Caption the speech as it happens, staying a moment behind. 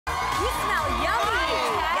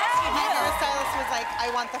I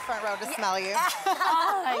want the front row to smell you.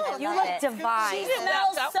 Oh, you look divine. She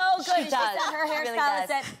smells so good. She does. said her Really hairstylist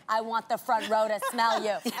said, I want the front row to smell you.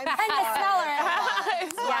 And the smeller.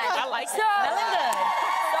 I like it. Smelling good.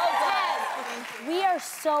 So good. We are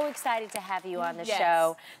so excited to have you on the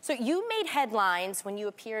show. So you made headlines when you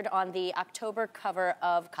appeared on the October cover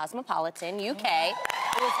of Cosmopolitan, UK. It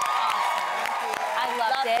was awesome. I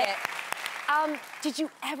loved it. Did you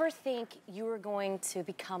ever think you were going to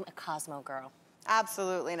become a Cosmo girl?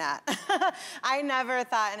 Absolutely not. I never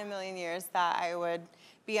thought in a million years that I would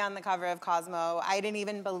be on the cover of Cosmo. I didn't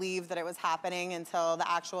even believe that it was happening until the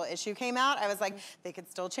actual issue came out. I was like, they could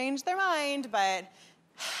still change their mind, but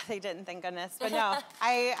they didn't, thank goodness. But no,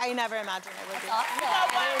 I never imagined it would be. Awesome. You know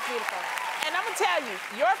what? It was beautiful. And I'm gonna tell you,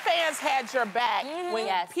 your fans had your back when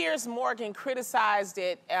Piers Morgan criticized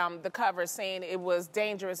it, the cover, saying it was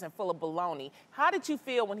dangerous and full of baloney. How did you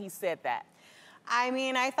feel when he said that? I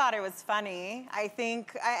mean, I thought it was funny. I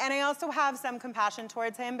think, and I also have some compassion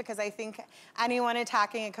towards him because I think anyone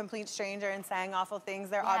attacking a complete stranger and saying awful things,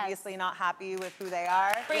 they're obviously not happy with who they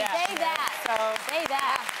are. Say that. So, Say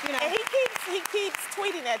that. you know. And he keeps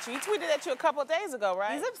tweeting at you. He tweeted at you a couple of days ago,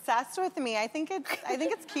 right? He's obsessed with me. I think it's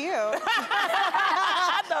cute.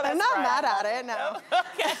 I know that's I'm not right. mad at it, no.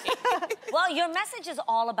 Okay. Well, your message is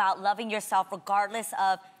all about loving yourself regardless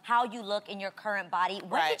of how you look in your current body.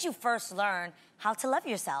 When did you first learn how to love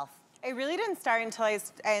yourself? It really didn't start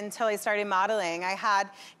until I started modeling. I had,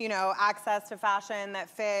 you know, access to fashion that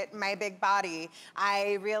fit my big body.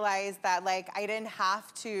 I realized that, like, I didn't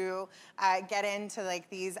have to get into, like,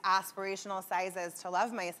 these aspirational sizes to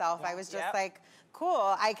love myself. I was just like,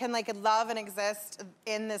 cool, I can, like, love and exist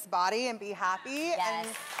in this body and be happy. And,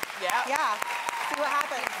 yeah, see what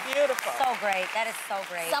happens. Beautiful. So great. That is so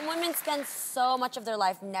great. Some women spend so much of their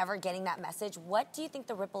life never getting that message. What do you think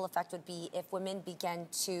the ripple effect would be if women began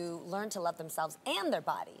to learn to love themselves and their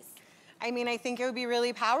bodies? I mean, I think it would be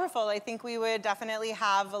really powerful. I think we would definitely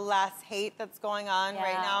have less hate that's going on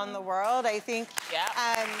right now in the world. I think,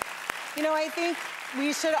 you know, I think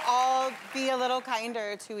we should all be a little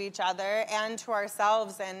kinder to each other and to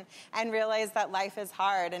ourselves and realize that life is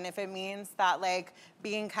hard. And if it means that, like,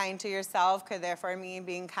 being kind to yourself could therefore mean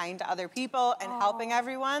being kind to other people and helping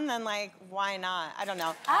everyone, then, like, why not? I don't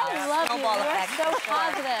know. I love you. Snowball You're effect. so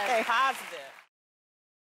positive. Positive.